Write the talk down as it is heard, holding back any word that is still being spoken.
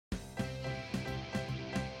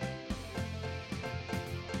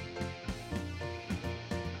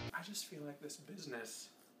feel like this business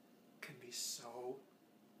can be so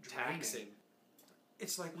taxing.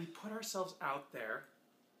 It's like we put ourselves out there,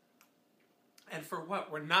 and for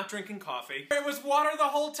what? We're not drinking coffee. It was water the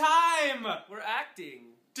whole time! We're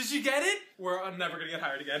acting. Did you get it? I'm never gonna get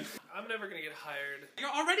hired again. I'm never gonna get hired. You're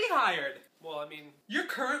already hired! Well, I mean... You're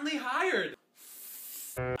currently hired!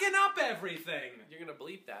 F***ing up everything! You're gonna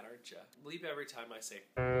bleep that, aren't you? Bleep every time I say...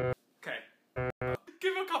 Okay.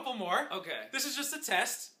 Give a couple more. Okay. This is just a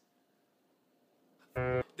test.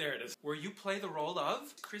 There it is. Where you play the role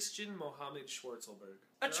of... Christian Mohammed Schwarzelberg.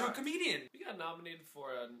 A true comedian. We got nominated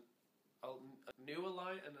for a new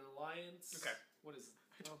alliance. Okay. What is it?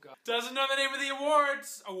 Oh god. Doesn't know the name of the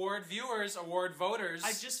awards. Award viewers, award voters.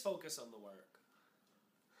 I just focus on the work.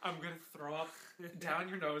 I'm gonna throw up down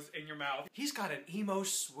your nose, in your mouth. He's got an emo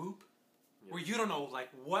swoop. Yeah. Where you don't know, like,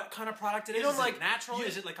 what kind of product it is. Is it natural?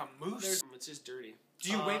 Is it like a mousse? It's just dirty.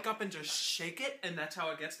 Do you wake up and just shake it, and that's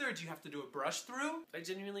how it gets there? Or do you have to do a brush through? I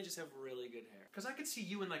genuinely just have really good hair. Because I could see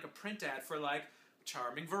you in, like, a print ad for, like,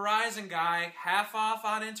 charming Verizon guy, half off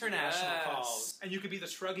on international calls. And you could be the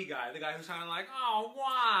shruggy guy, the guy who's kind of like, oh,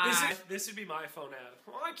 why? This would be my phone ad.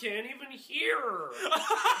 Oh, I can't even hear.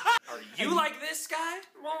 Are you like this guy?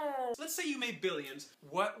 Oh. Let's say you made billions.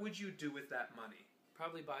 What would you do with that money?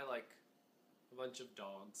 Probably buy, like, a bunch of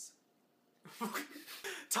dogs.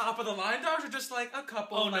 Top of the line dogs, or just like a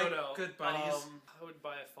couple good buddies? I would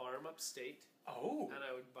buy a farm upstate. Oh. And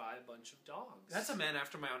I would buy a bunch of dogs. That's a man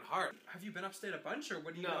after my own heart. Have you been upstate a bunch, or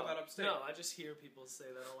what do you know about upstate? No, I just hear people say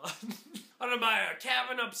that a lot. I'm gonna buy a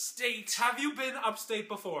cabin upstate. Have you been upstate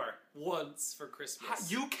before? Once for Christmas.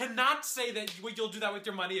 You cannot say that you'll do that with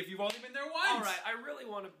your money if you've only been there once. Alright, I really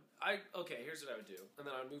want to... Okay, here's what I would do. And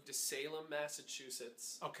then I would move to Salem,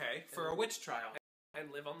 Massachusetts. Okay, for a witch trial.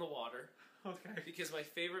 And live on the water. Okay. Because my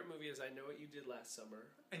favorite movie is I Know What You Did Last Summer.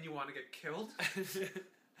 And you want to get killed?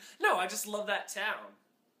 No, I just love that town.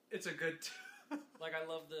 It's a good... Like, I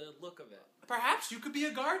love the look of it. Perhaps you could be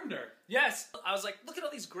a gardener. Yes! I was like, look at all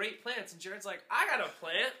these great plants. And Jared's like, I got a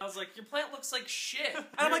plant. I was like, your plant looks like shit. And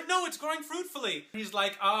I'm like, no, it's growing fruitfully. He's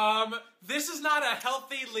like, this is not a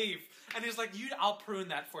healthy leaf. And he's like, I'll prune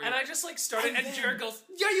that for you. And I just like started, and Jared goes,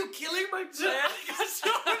 are you killing my plant? I got so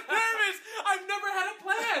nervous. I've never had a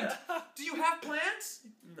plant. Do you have plants?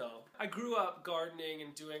 No. I grew up gardening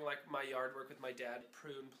and doing like my yard work with my dad,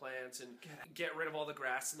 prune plants and get rid of all the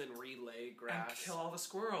grass and then relay grass. And kill all the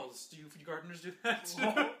squirrels. Do you gardeners do that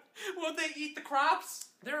too? Won't they eat the crops?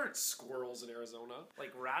 There aren't squirrels in Arizona.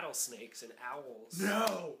 Like rattlesnakes and owls.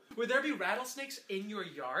 No. Would there be rattlesnakes in your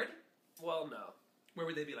yard? Well, no. Where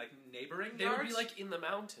would they be, like neighboring They yards? would be like in the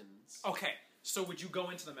mountains. Okay, so would you go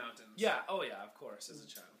into the mountains? Yeah, oh yeah, of course, as a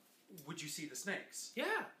child. Would you see the snakes? Yeah,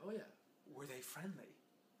 oh yeah. Were they friendly?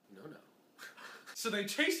 No. So they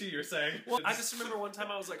chase you, you're saying? Well, I just remember one time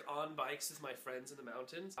I was like on bikes with my friends in the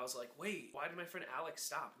mountains. I was like, wait, why did my friend Alex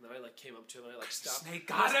stop? And then I like came up to him and I like stopped. Snake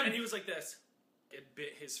got him! And he was like this. It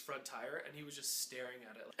bit his front tire and he was just staring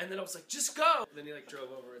at it. And then I was like, just go! And then he like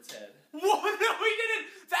drove over its head. Whoa, no he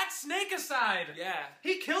didn't! That snake aside! Yeah.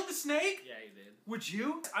 He killed the snake? Yeah, he did. Would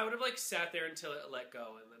you? I would have like sat there until it let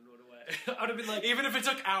go and then went away. I would have been like... Even if it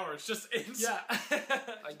took hours, just instant. Yeah.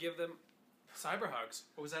 I give them... Cyber hugs.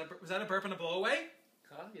 Was that a burp and a blowaway?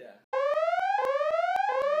 Huh? Yeah.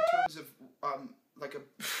 In terms of, like a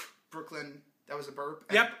Brooklyn... That was a burp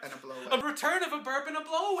and, and a blowaway. A return of a burp and a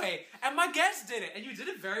blowaway. And my guest did it. And you did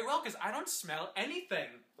it very well because I don't smell anything.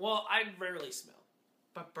 Well, I rarely smell.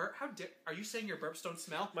 But are you saying your burps don't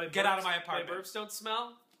smell? Get out of my apartment. My burps don't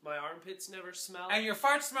smell. My armpits never smell. And your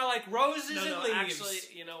farts smell like roses and leaves. Actually,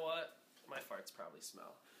 you know what? My farts probably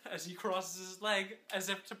smell. As he crosses his leg as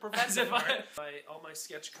if to prevent it. All my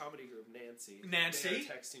sketch comedy group, Nancy. They are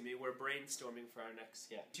texting me. We're brainstorming for our next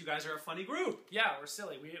sketch. You guys are a funny group. Yeah, we're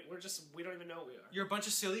silly. We don't even know who we are. You're a bunch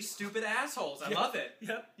of silly, stupid assholes. I love it.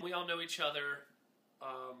 Yep. We all know each other.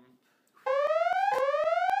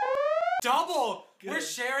 Double! Good. We're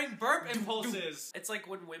sharing burp impulses. It's like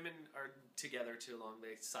when women are together too long,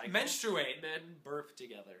 they cycle. Menstruate. Men burp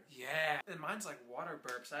together. Yeah. And mine's like water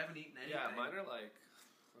burps. I haven't eaten anything. Yeah, mine are like...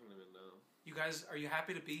 I don't even know. You guys, are you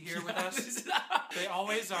happy to be here with us? They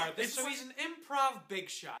always are. So he's an improv big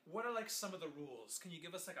shot. What are like some of the rules? Can you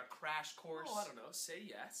give us like a crash course? Oh, I don't know. Say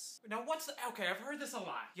yes. Now okay, I've heard this a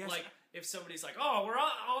lot. Yes. Like if somebody's like, oh, we're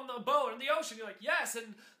on the boat in the ocean, you're like, yes,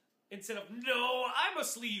 and instead of, no, I'm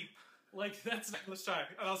asleep. Like, that's... Let's try.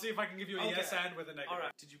 And I'll see if I can give you a yes and with a negative.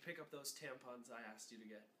 Alright. Did you pick up those tampons I asked you to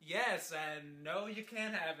get? Yes, and no, you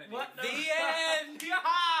can't have any. What? The end! Yeah!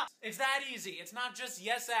 It's that easy. It's not just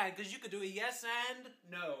yes and, because you could do a yes and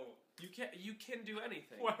no. You can do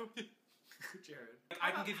anything. Well, Jared.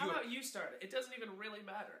 I can give you How about you start it? It doesn't even really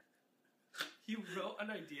matter. You wrote an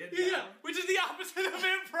idea down? Yeah, which is the opposite of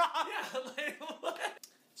improv. Yeah, like, what?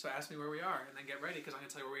 So ask me where we are, and then get ready, because I'm going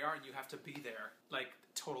to tell you where we are, and you have to be there. Like,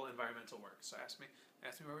 total environmental work. So ask me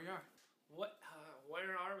where we are. What?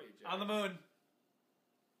 Where are we, Joe? On the moon.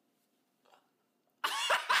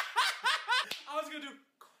 I was going to do...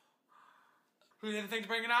 Who didn't think to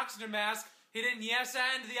bring an oxygen mask? He didn't yes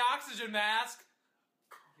and the oxygen mask.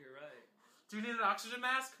 You're right. Do you need an oxygen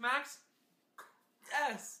mask, Max?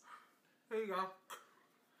 Yes. Here you go.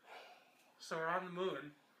 So we're on the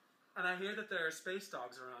moon, and I hear that there are space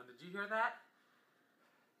dogs around. Did you hear that?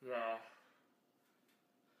 Yeah.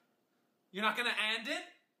 You're not gonna end it?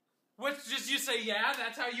 What's just you say yeah?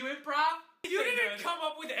 That's how you improv? You didn't come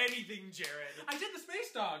up with anything, Jared. I did the space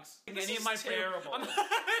dogs. This is terrible.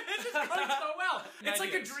 This is going so well. It's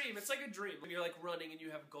like a dream. It's like a dream. When you're like running and you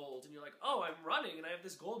have gold, and you're like, oh, I'm running and I have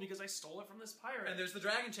this gold because I stole it from this pirate. And there's the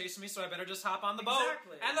dragon chasing me, so I better just hop on the boat.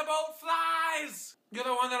 Exactly. And the boat flies! You're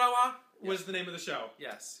the one that I want? Was the name of the show.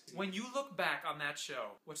 Yes. When you look back on that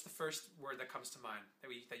show, what's the first word that comes to mind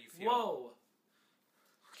that you feel? Whoa.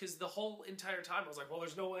 Because the whole entire time I was like, well,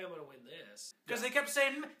 there's no way I'm going to win this. Because they kept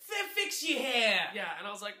saying, fix your hair! Yeah, and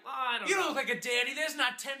I was like, oh, I don't know. You don't look like a daddy, there's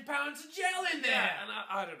not 10 pounds of gel in there! Yeah, and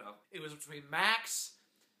I don't know. It was between Max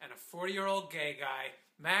and a 40-year-old gay guy.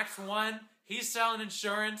 Max won, he's selling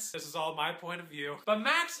insurance. This is all my point of view. But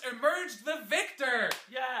Max emerged the victor!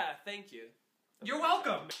 Yeah, thank you. You're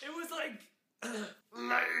welcome! It was like...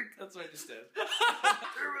 That's what I just did. It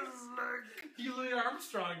was like... You Louis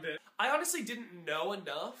Armstronged it. I honestly didn't know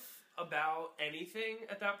enough about anything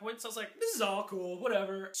at that point, so I was like, this is all cool,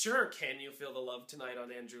 whatever. Sure, Can You Feel the Love Tonight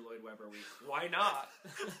on Andrew Lloyd Webber Week? Why not?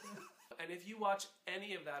 And if you watch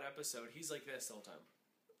any of that episode, he's like this the whole time.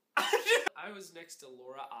 I was next to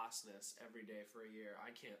Laura Osnes every day for a year. I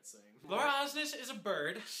can't sing. Laura Osnes is a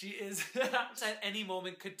bird. She is... At any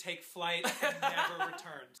moment could take flight and never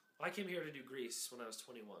return. I came here to do Grease when I was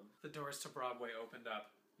 21. The doors to Broadway opened up.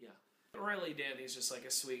 Yeah. Really, Danny's just like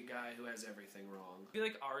a sweet guy who has everything wrong. I feel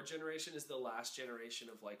like our generation is the last generation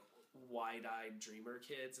of like wide-eyed dreamer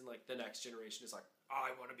kids, and like the next generation is like, oh,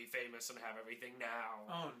 I want to be famous and have everything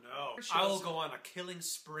now. Oh no. I will go on a killing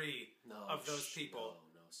spree of those people.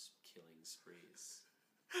 No killing sprees.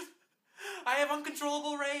 I have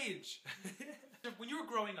uncontrollable rage. When you were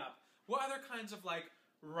growing up, what other kinds of like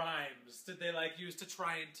rhymes did they like use to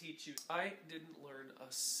try and teach you? I didn't learn a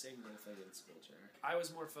single thing in school, Jared. I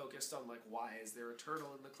was more focused on like, why is there a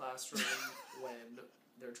turtle in the classroom when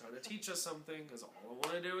they're trying to teach us something? Because all I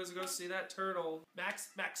want to do is go see that turtle. Max,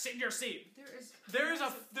 sit in your seat. There's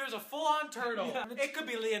a full-on turtle. Yeah. It could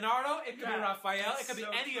be Leonardo. It could be Raphael. It could be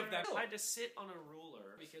any of them. I had to sit on a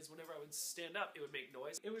ruler because whenever I would stand up, it would make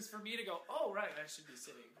noise. It was for me to go, oh right, I should be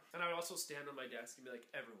sitting. And I would also stand on my desk and be like,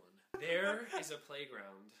 everyone, there is a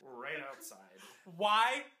playground right outside.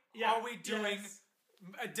 Why are we doing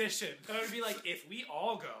addition? And I would be like, if we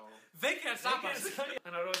all go, they can't stop us.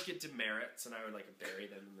 And I would always get demerits, and I would like bury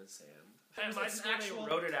them in the sand. And my It's school, they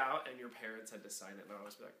wrote it out, and your parents had to sign it, and I would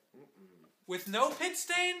always be like, mm-mm. With no pit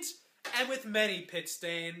stains, and with many pit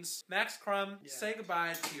stains. Max Crumm, say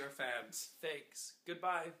goodbye to your fans. Thanks.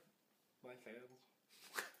 Goodbye, my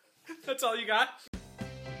fans. That's all you got?